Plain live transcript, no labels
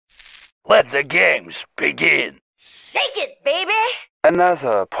Let the games begin. Shake it, baby!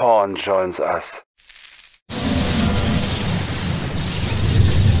 Another pawn joins us.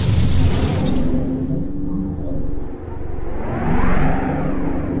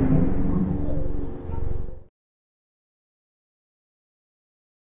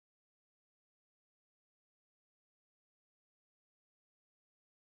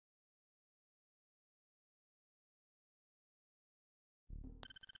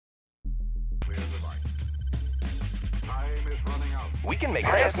 We can make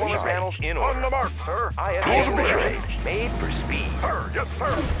destiny panels in order. On the mark, sir. Tools of the trade, made for speed. Sir, yes,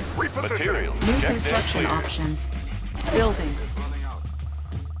 sir. Reposition. Materials, New checked and construction cleared. options. Building.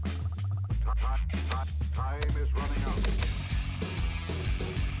 Time is running out.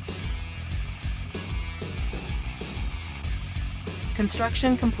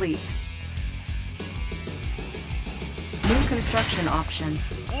 Construction complete. New construction options.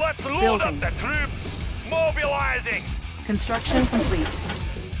 Let's load Building. up the troops. Mobilizing. Construction complete.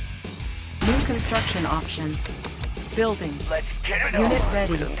 New construction options. Building. Let's get it Unit on.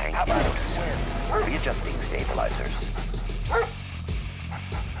 ready. How about readjusting stabilizers?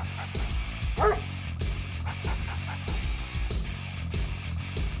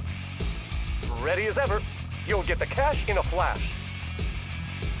 Ready as ever. You'll get the cash in a flash.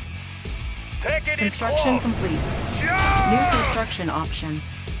 Take it Construction in close. complete. New Charge! construction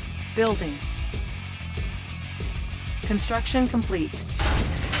options. Building. Construction complete.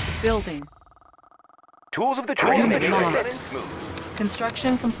 Building. Tools of the trade, Unit made lost. and smooth.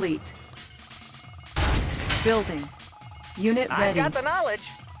 Construction complete. Building. Unit ready. I got the knowledge.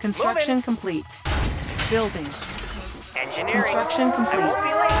 Construction complete. Building. Engineering. Construction I complete. won't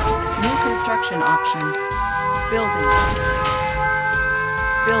be late. New construction options. Building.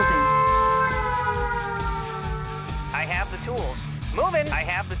 Building. I have the tools. Moving. I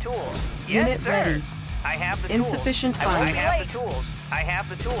have the tools. Yes, Unit sir. ready. I have the Insufficient tools. I funds. have the tools. I have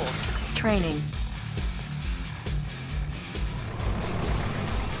the tools. Training.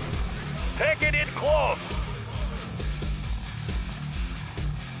 Take it in close.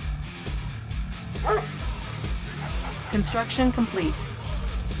 Construction complete.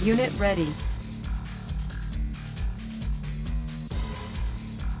 Unit ready.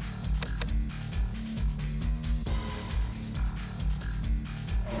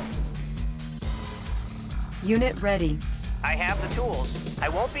 Unit ready. I have the tools. I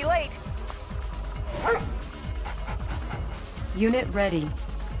won't be late. Unit ready.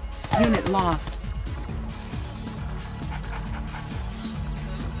 Unit lost.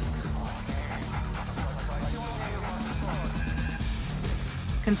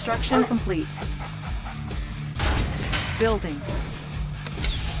 Construction complete. Building.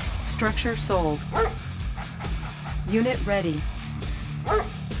 Structure sold. Unit ready.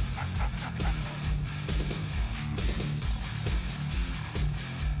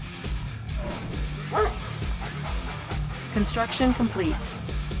 Construction complete.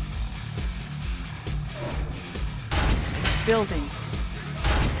 Building.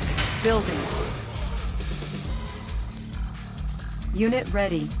 Building. Unit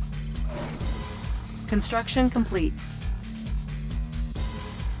ready. Construction complete.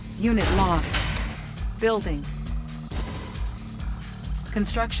 Unit lost. Building.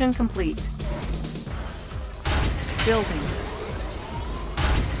 Construction complete. Building.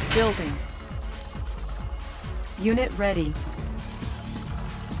 Building. Unit ready.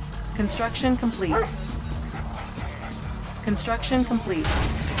 Construction complete. Construction complete.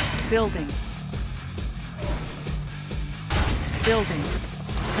 Building. Building.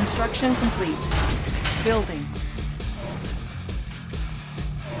 Construction complete. Building.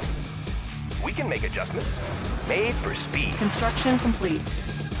 We can make adjustments, made for speed. Construction complete.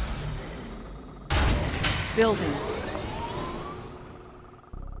 Building.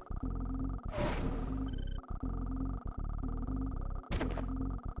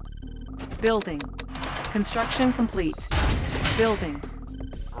 Building. Construction complete. Building.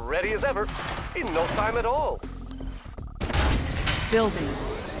 Ready as ever. In no time at all. Building.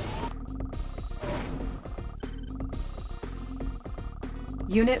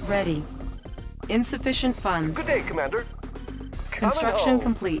 Unit ready. Insufficient funds. Good day, Commander. Construction Coming home.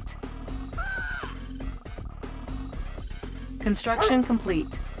 complete. Construction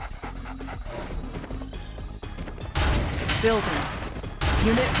complete. Building.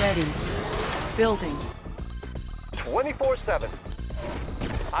 Unit ready. Building. 24/7.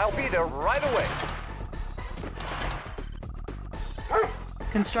 I'll be there right away.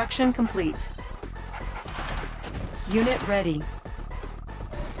 Construction complete. Unit ready.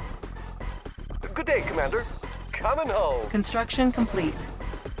 Good day, Commander. Coming home. Construction complete.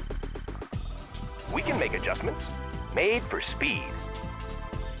 We can make adjustments. Made for speed.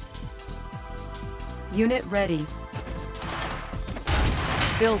 Unit ready.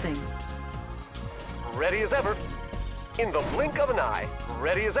 Building. Ready as ever. In the blink of an eye.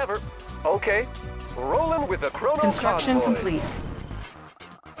 Ready as ever. Okay. Rolling with the chrono Construction convoy. complete.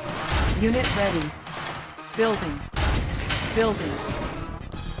 Unit ready. Building. Building.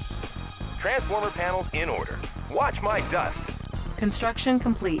 Transformer panels in order. Watch my dust. Construction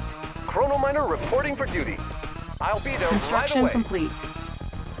complete. Chrono miner reporting for duty. I'll be there Construction right away. complete.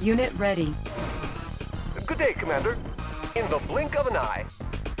 Unit ready. Good day, Commander. In the blink of an eye.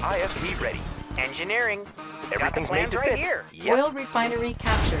 ISP ready. Engineering. Got the Everything's plans made to right fit. here. Yep. Oil refinery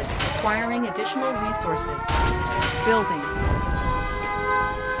captured. Acquiring additional resources. Building.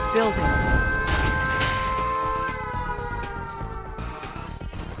 Building.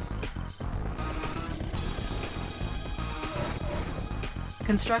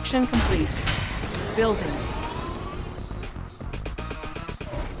 Construction complete. Building.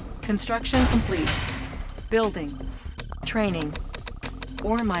 Construction complete. Building. Training.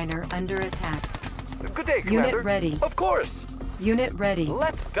 Ore miner under attack. Good day, Unit Commander. ready. Of course. Unit ready.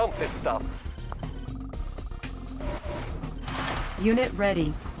 Let's dump this stuff. Unit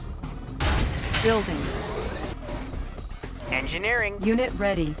ready. Building. Engineering. Unit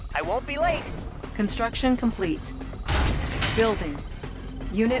ready. I won't be late. Construction complete. Building.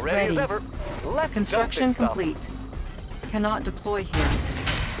 Unit Ready ready. as ever. Let's Construction dump this complete. Cannot deploy here.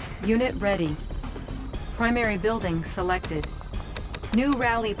 Unit ready. Primary building selected. New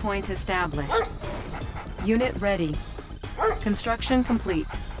rally point established. Unit ready. Construction complete.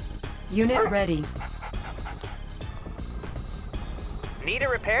 Unit ready. Need a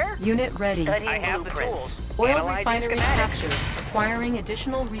repair? Unit ready. I have the tools. Oil Analyzing refinery schematics. captured. Acquiring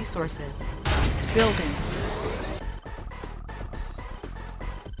additional resources. Building.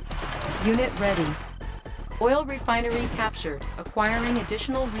 Unit ready. Oil refinery captured. Acquiring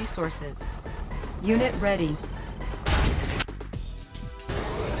additional resources. Unit ready.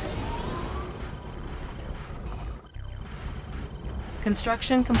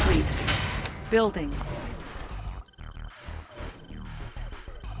 Construction complete. Building.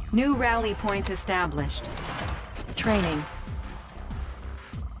 New rally point established. Training.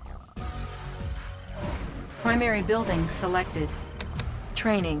 Primary building selected.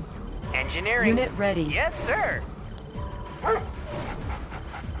 Training. Engineering. Unit ready. Yes, sir.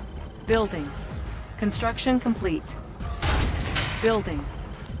 Building. Construction complete. Building.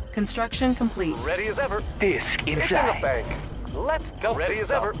 Construction complete. stuff. Ready as ever. Disk in It's in the flight. bank. Let's dump Ready this as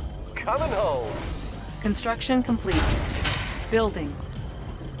stuff. ever. Coming home. Construction complete. Building.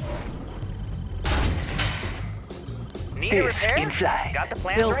 Need a Disk repair? in flight. Got the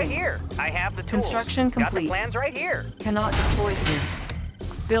plans right Building. here. I have the tools. Construction Got the complete. plans right here. Cannot deploy here.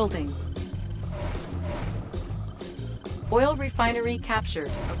 Building. Oil refinery captured.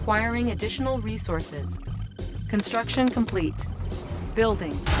 Acquiring additional resources. Construction complete.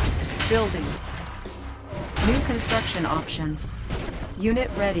 Building. Building. New construction options. Unit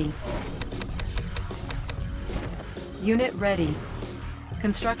ready. Unit ready.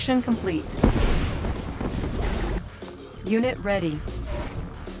 Construction complete. Unit ready.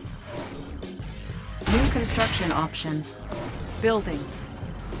 New construction options. Building.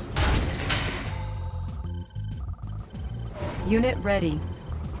 Unit ready.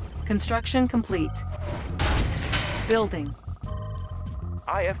 Construction complete. Building.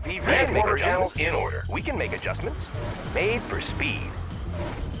 IFB Transformer ready. Make panels adjustments in order. We can make adjustments. Made for speed.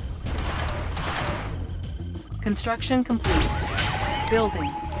 Construction complete.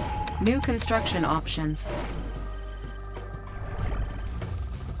 Building. New construction options.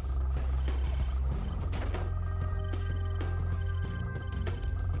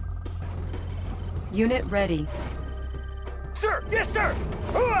 Unit ready. Sir, yes, sir.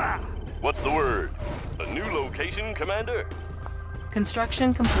 Hooah! What's the word? A new location, Commander?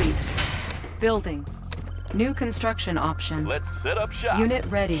 Construction complete. Building. New construction options. Let's set up shop. Unit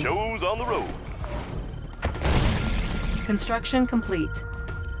ready. Show's on the road. Construction complete.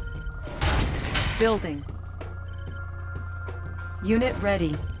 Building. Unit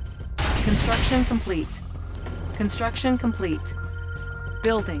ready. Construction complete. Construction complete.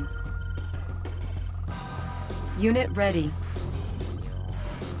 Building. Unit ready.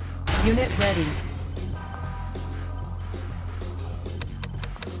 Unit ready.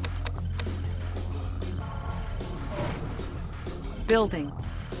 Building.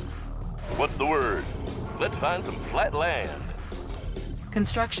 What's the word? Let's find some flat land.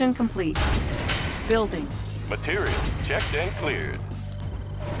 Construction complete. Building. Materials checked and cleared.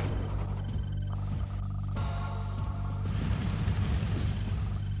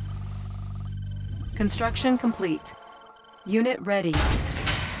 Construction complete. Unit ready.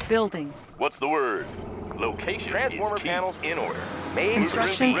 Building. What's the word? Location Transformer is key. panels in order. Made for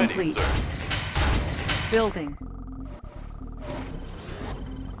Construction speed. complete. Sir. Building.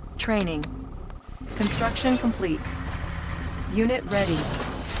 Training. Construction complete. Unit ready.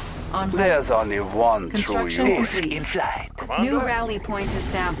 On hold. There's only one true Construction Yuri. complete. In flight. New rally point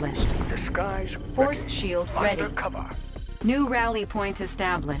established. Disguise Force ready. shield ready. Undercover. New rally point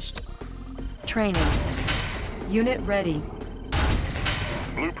established. Training. Unit ready.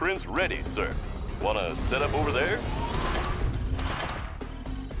 Blueprints ready, sir. Wanna set up over there?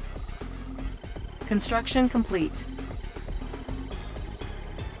 Construction complete.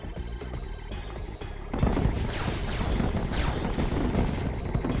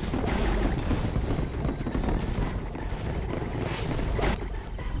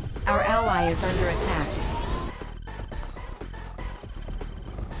 Our ally is under attack.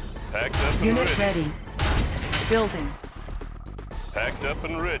 Packed up and Unit ready. ready. Building. Packed up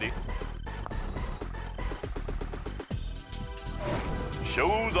and ready.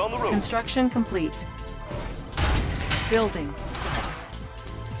 Shows on the road. Construction complete. Building.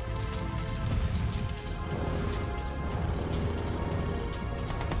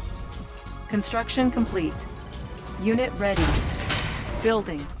 Construction complete. Unit ready.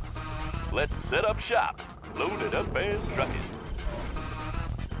 Building. Let's set up shop. Load it up and truck it.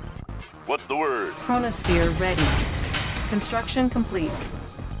 What's the word? Chronosphere ready. Construction complete.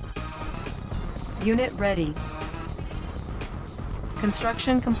 Unit ready.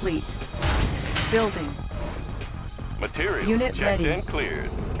 Construction complete. Building. Material Unit checked ready. and cleared.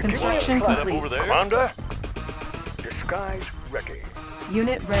 Construction Set up complete. over there. Commander. Disguise ready.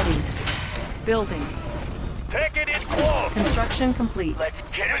 Unit ready. Building. Take it in close. Construction complete. Let's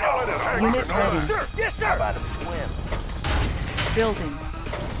get it on. Unit ready. Sir, yes, sir. How about a swim? Building.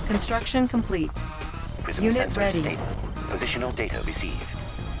 Construction complete. Prism Unit sensors ready. stable. Positional data received.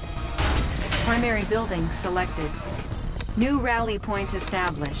 Primary building selected. New rally point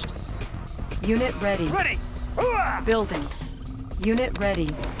established. Unit ready. Ready. Hooah! Building. Unit ready.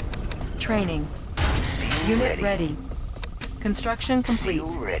 Training. Seal Unit ready. Construction complete.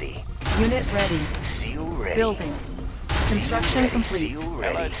 Seal ready. Unit ready. Seal ready. Building. Construction complete. Seal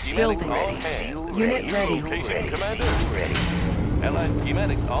ready. Allied Building. schematics on hand. Seal Unit ready. ready. Location, Commander. Seal ready. Allied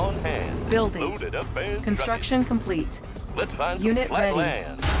schematics on hand. Building. Load it up and Construction complete. truck it. Let's find some Unit flat ready.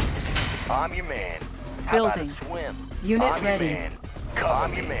 land. I'm your man. How Building. about a swim? Unit I'm ready. Your man.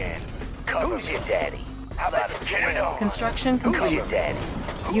 I'm your man. Who's your daddy? How about a swim? On. Construction Who's complete. your daddy?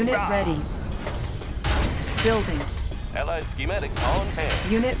 Unit ready. Building. Allied schematics on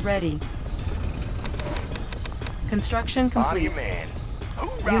hand. Unit ready. Construction I'm complete. your man.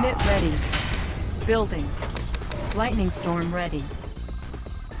 Hoorah! Unit ready. Building. Lightning storm ready.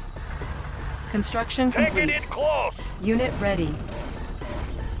 Construction Take it complete. in close. Unit ready.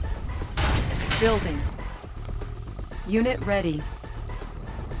 Building. Unit ready.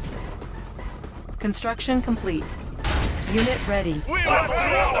 Construction complete. Unit ready. We want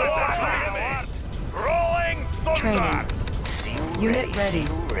rolling Training. Seal Unit ready.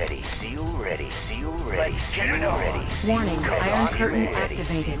 Seal ready. Seal ready. Seal ready. Let's get Seal it on. ready. Warning, Seal Iron ready. Curtain Seal ready.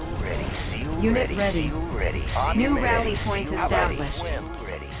 activated. Seal ready. Seal Unit ready. ready. Seal ready. I'm New your man. rally point Seal established. ready. Seal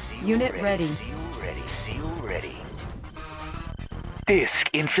ready. Seal Unit ready. ready. Seal ready. Seal ready. Disc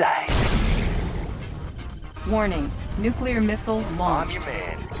in flight. Warning, nuclear missile I'm launched. your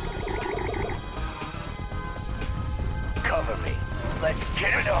man. Cover me. Let's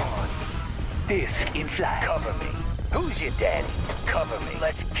get it on. Disc in flight. Cover me. Who's your daddy? Cover me.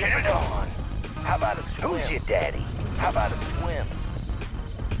 Let's get it on. How about a swim? Who's your daddy? How about a swim?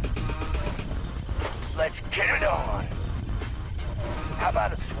 Let's get it on. How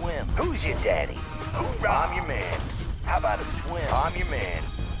about a swim? Who's your daddy? Hoorah! I'm your man. How about a swim? I'm your man.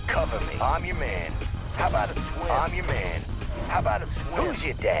 Cover me. I'm your man. How about a swim? I'm your man. How about a swim? Who's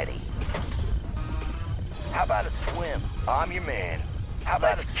your daddy? How about a swim? I'm your man. How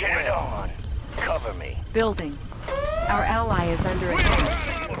about a swim? Get it on. Cover me. Building. Our ally is under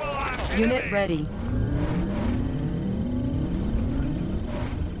attack. Unit ready.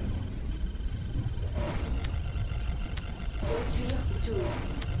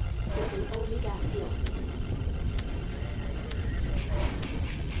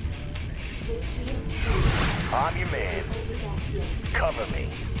 I'm your man. Cover me.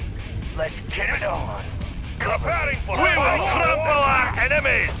 Let's get it on. Preparing for we will trample our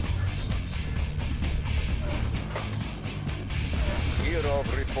enemies.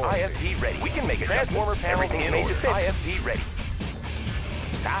 IFP ready. We can make a transformer panel in order. IFP ready.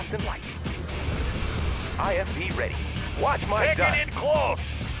 Fast and light. IFP ready. Watch my Take dust. it in close.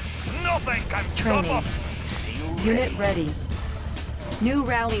 No Nothing can Training. stop us. Seal Unit ready. ready. New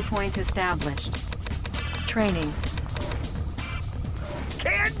rally point established. Training.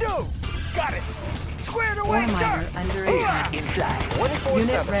 Can do. Got it. Squared away, Ore miner sir. under attack. In flight. 24/7.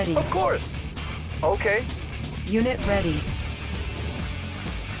 Unit ready. Of course. Okay. Unit ready.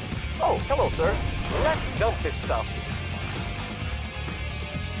 Oh, hello, sir. Let's dump this stuff.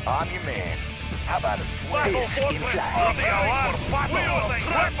 I'm your man. How about a swim? Battle Disc in fortress flight. on the alarm. Moving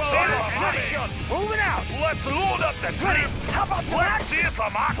out. Moving out. Let's load up the trip. How about some action?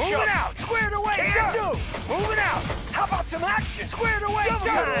 Some action. Moving out. Squared away, sir. Moving out. How about some action? Squared away,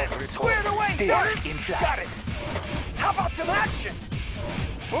 sir. Squared away, sir. Disc in flight. Got it. How about some action?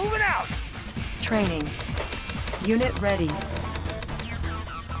 Moving out. Training. Unit ready.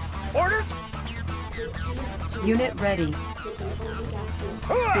 Orders. Unit ready.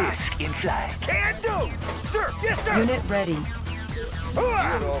 Disc in flight. Can do. Sir. Yes, sir. Unit ready.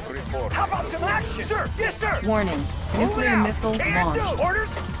 How about some action? Sir. Yes, sir. Warning. Nuclear missile Can do. launched. Orders.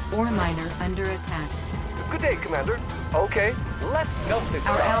 Ore miner under attack. Good day, Commander. Okay, let's dump this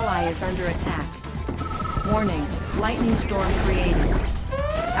Our stuff. ally is under attack. Warning. Lightning storm created.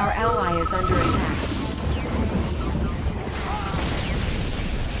 Our ally is under attack.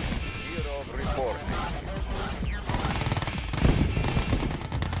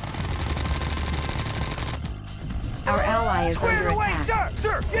 Our ally is Squared under away, attack.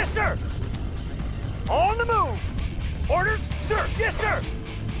 sir. Sir. Yes, sir. On the move. Orders. Sir. Yes, sir.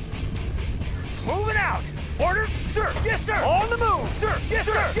 Moving out. Orders. Sir. Yes, sir. On the move. Sir. Yes,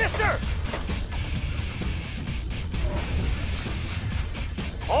 sir. Yes, sir.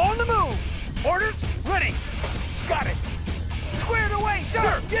 On the move. Orders. Ready. Got it. Squared away,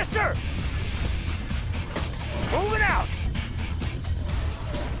 sir. Yes, sir. Moving out.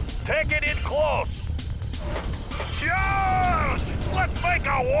 Take it in close. Charge! Let's make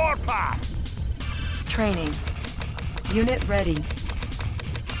a warpath. Training. Unit ready.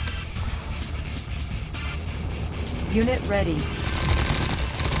 Unit ready.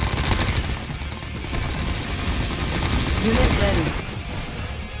 Unit ready.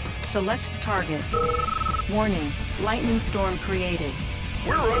 Select target. Warning. Lightning storm created.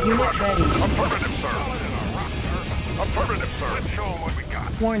 We're under Unit pressure. ready. Affirmative, sir. Affirmative, sir. Let's show them what we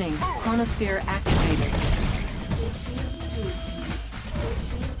got. Warning. Chronosphere activated.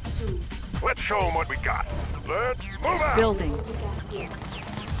 Let's show them what we got. Let's move out. Building.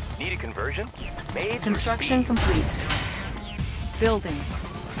 Need a conversion? Made for Construction speed. complete. Building.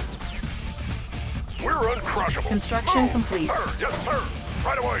 We're uncrushable. Construction Move. complete. Sir, yes, sir.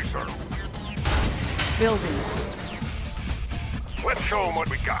 Right away, sir. Building. Let's show them what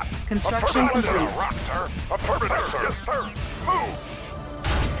we got. Construction Affirmative, complete. rock, sir. Affirmative, sir. Yes, sir. Move.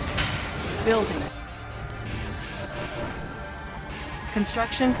 Building.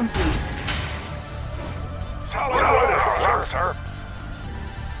 Construction complete. Solid rock, sir.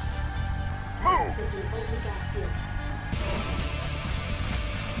 Move.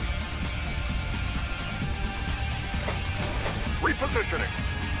 Repositioning.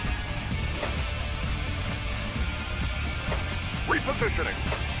 Repositioning.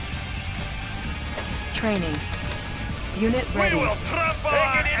 Training. Unit ready. We will trample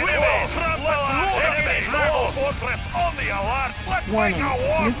on enemies. Enemy naval fortress on the alert. Let's Warning. make a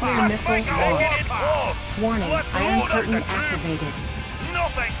war Nuclear path. missile Make a launched. war path. Warning. Let's Iron load up curtain the troops. activated.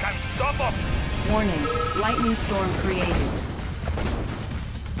 Nothing can stop us. Warning. Lightning storm created.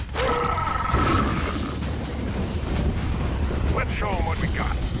 Let's show them what we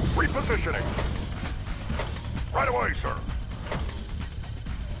got. Repositioning. Right away, sir.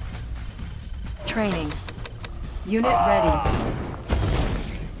 Training. Unit ready.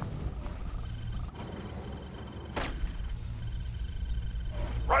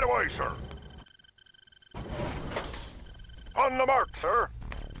 Right away, sir. On the mark, sir.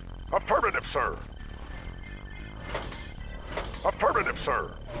 Affirmative, sir. Affirmative,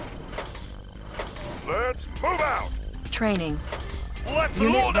 sir. Let's move out. Training. Let's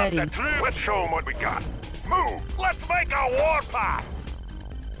Unit load ready. up the troops. Let's show them what we got. Move. Let's make a warpath.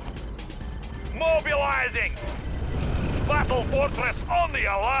 Mobilizing. Battle fortress on the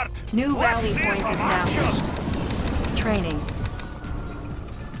alert. New Let's rally see point some established. action. Training.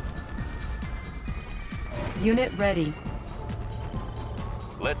 Unit ready.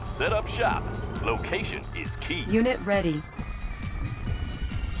 Let's set up shop. Location is key. Unit ready.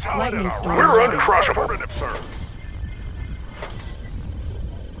 Solid Lightning and storm. We're uncrushable. Affirmative, sir.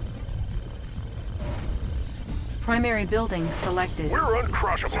 Primary building selected. We're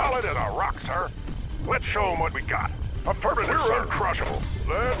uncrushable. Solid as a rock, sir. Let's show them what we got. Affirmative, We're uncrushable.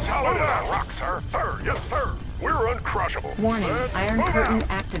 Let's solid as a rock, sir. Sir, yes, sir. We're uncrushable. Warning, Let's Iron move Curtain out.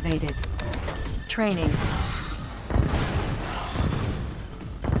 activated. Training.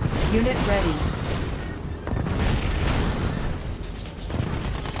 Unit ready.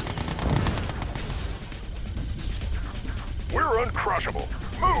 We're uncrushable.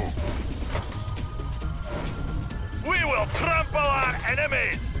 Move. We will trample our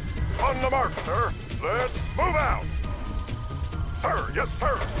enemies. On the mark, sir. Let's move out. Sir, yes,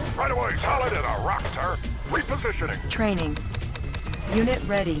 sir. Right away, solid as a rock, sir. Repositioning. Training. Unit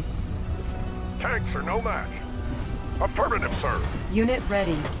ready. Tanks are no match. Affirmative, sir. Unit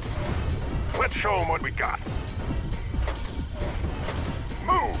ready. Let's show them what we got.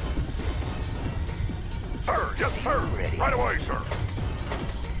 Move. Sir, yes, sir. Right away, sir.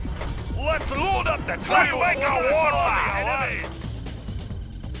 Let's load up the troops. Let's make a war on the enemies.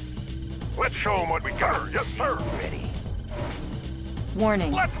 Let's show them what we got. Yes, sir. Ready.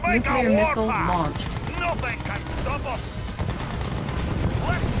 Warning. Let's make Nuclear a war missile pact. launch. Nothing can stop us.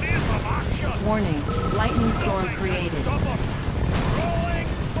 Let's see some action. Warning. Lightning storm created. Stop us. Rolling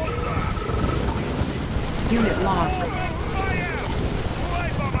thunder. Unit lost. Fire.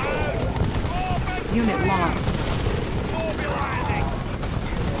 Wipe 'em out. Open Unit fire. lost. Mobilizing.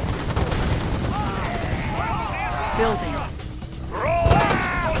 Building.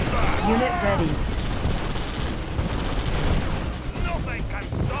 Rolling thunder. Unit ready. Nothing can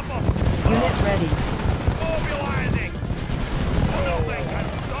stop us. Unit ready. Mobilizing. Nothing can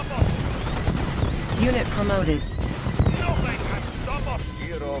stop us. Unit promoted. Nothing can stop us.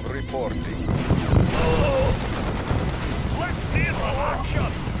 Year of reporting. Let's see some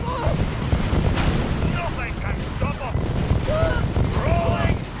action. Nothing can stop us.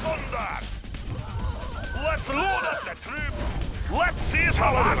 Rolling thunder. Let's load up the troops. Let's see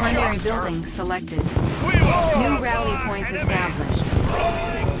some action. Primary building selected. We will New rally point enemy. established.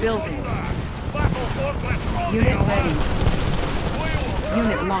 Rolling Building. thunder. Battle fortress on Unit the ready. alert. We will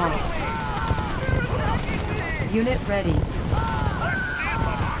Unit lost. Unit ready. let's see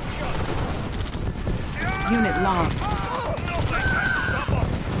some action. Unit lost. Nothing can stop us.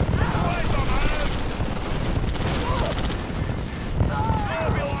 Wipe 'em out.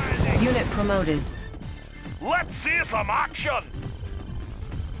 Mobilizing. Unit promoted. Let's see some action.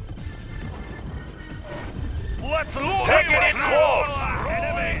 Let's load Taking it close.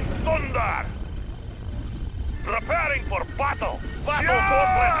 Enemy thunder. Preparing for battle. Battle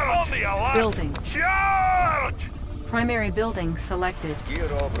fortress on the alert. Building. Charge! Primary building selected. Year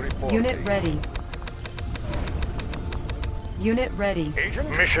of reporting. Unit ready. Unit ready. Agent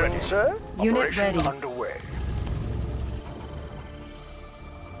Mission, sir. Unit Operation ready. underway.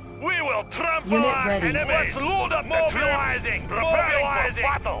 We will trample Unit our ready. enemies. Let's load up mobilizing. Preparing for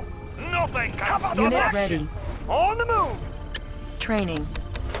battle. Nothing can stop Unit us. ready. On the move. Training.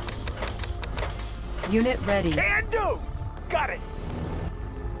 Unit ready. Can do. Got it.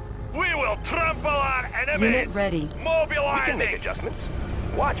 We will trample our enemies. Unit ready. We can make Mobilizing. adjustments.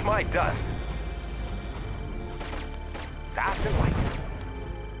 Watch my dust. Fast and light.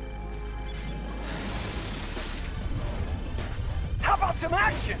 How about some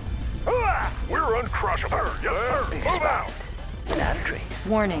action? We're uncrushable. Yes, sir. Move out. Not a trace.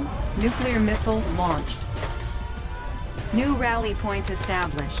 Warning. Nuclear missile launched. New rally point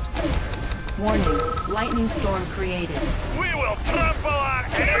established. Warning. Lightning storm created. We will trample our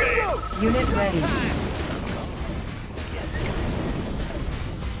enemies. Unit ready.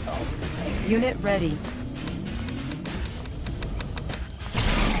 Unit ready.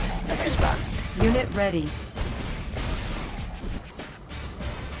 Unit ready.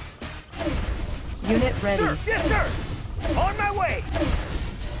 Unit ready. Sir, yes, sir. On my way.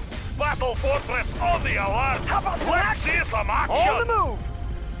 Battle fortress on the alert. How about some action? Let's see some action. On the move.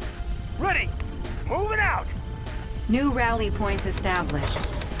 Ready. Moving out. New rally point established.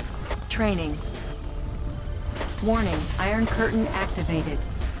 Training. Warning. Iron Curtain activated.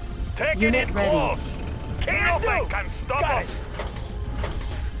 Taking Unit it ready. close. Nothing can stop Got us.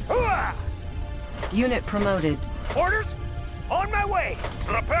 Hooah! Unit promoted. Orders? On my way.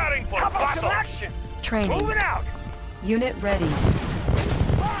 Preparing for battle. Some action? Training. Moving out. Unit ready. We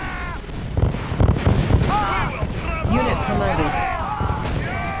will Unit promoted.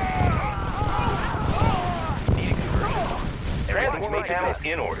 Transformer panel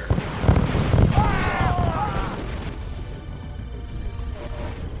in order.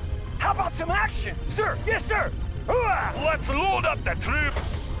 How about some action? Sir, yes, sir. Let's load up the troops.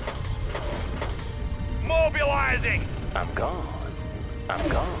 Mobilizing. I'm gone. I'm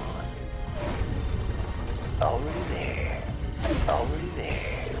gone. Already there. Already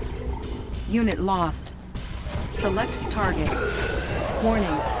there. Unit lost. Select target. Warning.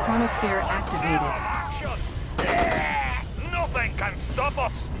 Chronosphere activated. Action. can stop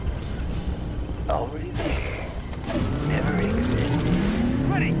us. Already there. Never existed.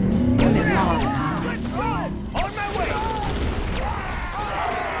 Ready. Unit lost. Let's go. On my way.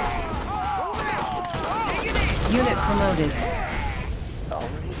 Moving out. Take it in. Unit promoted.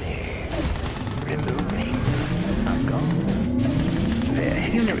 Already there. Removing. I'm gone. Their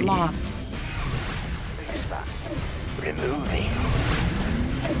history. Unit lost. Spot. Removing.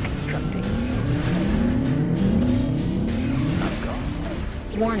 Constructing. I'm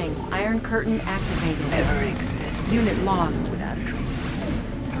gone. Warning, Iron Curtain activated. Never existed. Unit lost. Without a trace.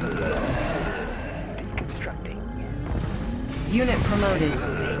 Deconstructing. Unit promoted.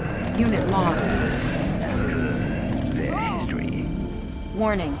 Unit lost. Their history.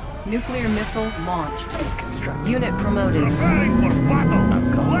 Warning, nuclear missile launched. Deconstructing. Unit promoted. Preparing for battle.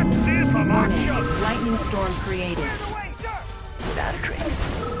 Let's see some Warning, action. lightning storm created. Away, sir. Without a trace.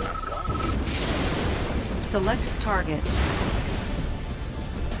 I'm gone. Select target.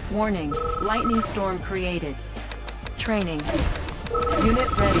 Warning, lightning storm created. Training. Unit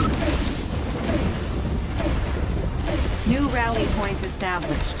ready. New rally point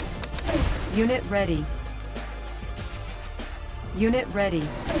established. Unit ready. Unit ready.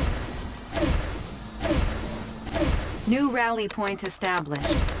 New rally point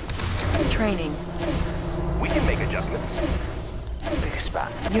established. Training. We can make adjustments. Big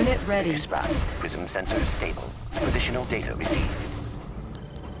spot. Unit ready. Big spot. Prism sensors stable. Positional data received.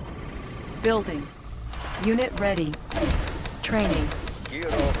 Building. Unit ready. Training.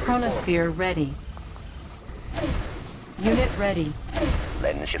 Chronosphere ready. Unit ready.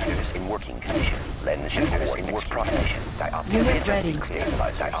 Lens shifters in working condition. Lens shifters in working condition. Unit ready.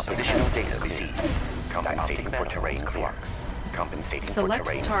 Positional data received. Compensating for terrain flux. Compensating Select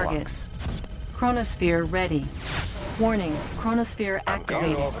for terrain target. flux. Chronosphere ready. Warning, chronosphere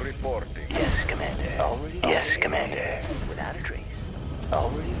activated. Yes, Commander. Yes, Commander. Without a trace.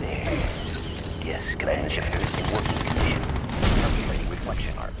 Already there. Yes, Commander. Lens shifters in working condition. Calculating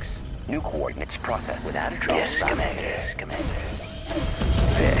reflection arcs. New coordinates processed. Without a trace. Yes, Commander. Yes, Commander.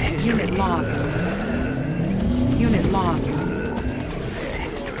 Their history. Unit lost. Unit lost. Their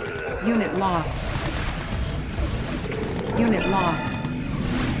history. Unit lost. Unit lost.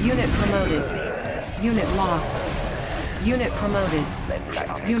 Unit promoted. Unit lost. Unit promoted.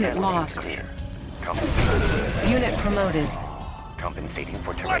 Unit lost. Unit promoted. Compensating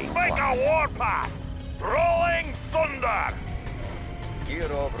for terrain Let's make flux. a warpath. Rolling thunder.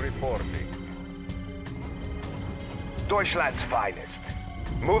 Kirov reporting. Deutschland's finest.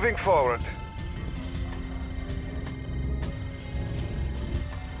 Moving forward.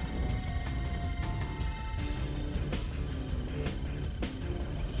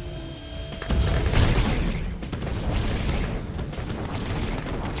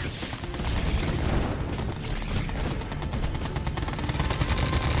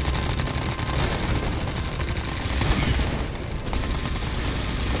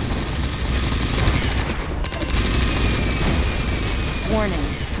 Warning,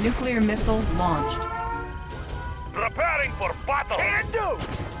 nuclear missile launched. Preparing for battle. Can do.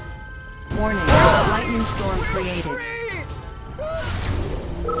 Warning, lightning storm created.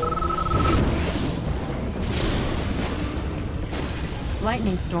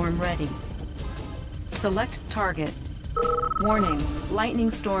 Lightning storm ready. Select target. Warning,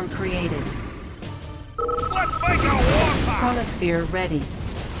 lightning storm created. Let's make a warpath. Chronosphere ready.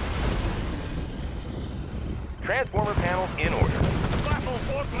 Transformer panels in order. Battle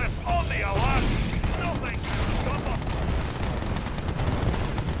fortress on the alert. Nothing can stop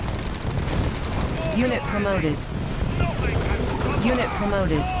us. Unit promoted. Nothing can stop us. Unit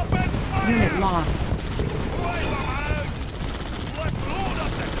promoted. Open fire. Unit lost. Drive them out. Let's load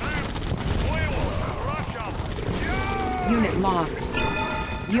up the troops. We will crush them. Yeah. Unit lost.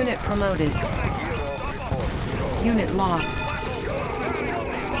 Unit promoted. Unit lost.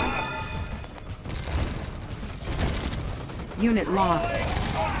 Unit lost.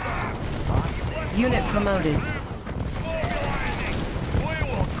 Unit promoted. Mobilizing. We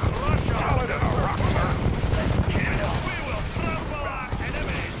will crush them. Solid in a rock, sir. We will trample our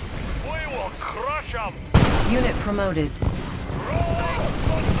enemies. We will crush them. Unit promoted. Rolling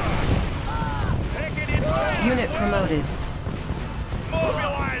thunder. Take it in. Unit promoted.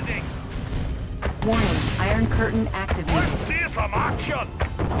 Mobilizing. Warning, Iron Curtain activated. Let's see some action.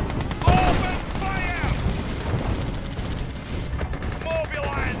 Open fire.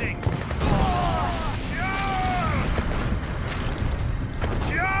 Mobilizing. Charge!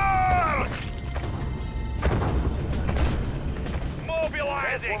 Charge!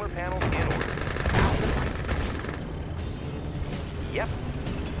 Mobilizing. Transformer panels in order. Yep.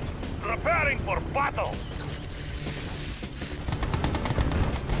 Preparing for battle.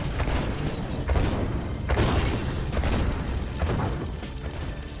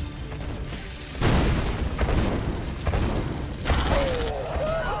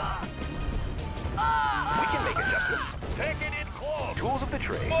 tools of the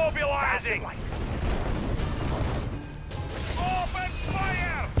trade. Mobilizing! Open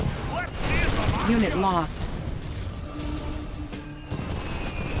fire! Let's see some action! Unit lost.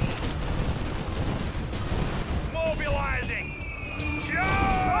 Mobilizing!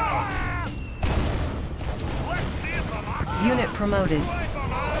 Charge! Let's see some action! Unit promoted.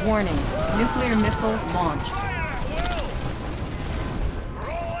 Warning, nuclear missile launched. Fire at will!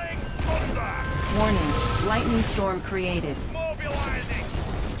 Rolling thunder! Warning, lightning storm created. Mobilizing!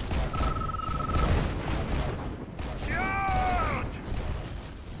 Charge!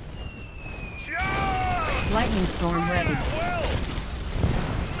 Charge! Lightning storm Fire ready. at will!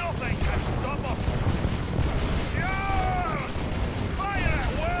 Nothing can stop us! Charge! Fire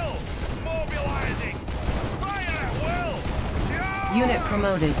at will! Mobilizing! Fire at will! Charge! Unit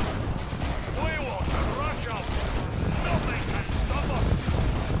promoted. We will crush them! Nothing can stop us!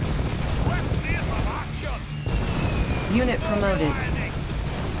 Let's see some action! Unit promoted. Mobilizing!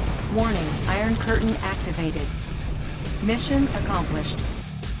 Warning, Iron Curtain activated. Mission accomplished.